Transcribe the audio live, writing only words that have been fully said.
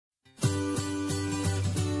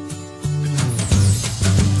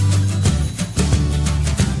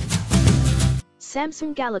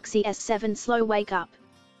Samsung Galaxy S7 slow wake up.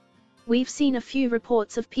 We've seen a few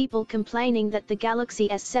reports of people complaining that the Galaxy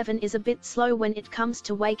S7 is a bit slow when it comes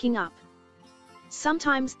to waking up.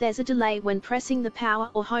 Sometimes there's a delay when pressing the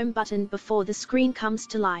power or home button before the screen comes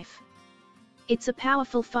to life. It's a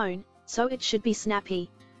powerful phone, so it should be snappy.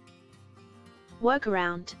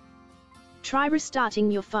 Workaround. Try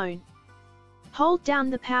restarting your phone. Hold down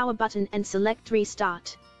the power button and select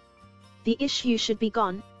restart. The issue should be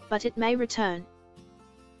gone, but it may return.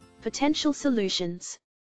 Potential solutions.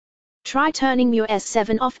 Try turning your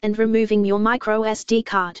S7 off and removing your microSD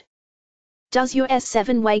card. Does your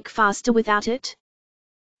S7 wake faster without it?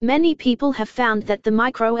 Many people have found that the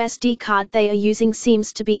microSD card they are using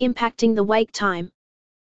seems to be impacting the wake time.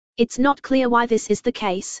 It's not clear why this is the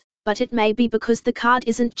case, but it may be because the card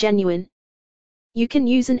isn't genuine. You can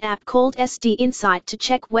use an app called SD Insight to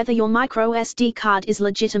check whether your microSD card is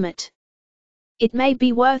legitimate. It may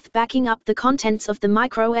be worth backing up the contents of the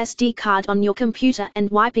microSD card on your computer and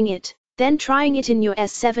wiping it, then trying it in your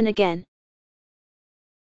S7 again.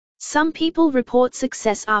 Some people report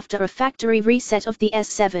success after a factory reset of the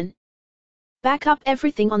S7. Back up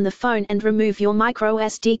everything on the phone and remove your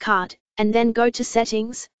microSD card, and then go to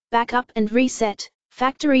Settings, Backup and Reset,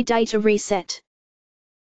 Factory Data Reset.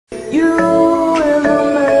 You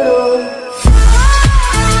will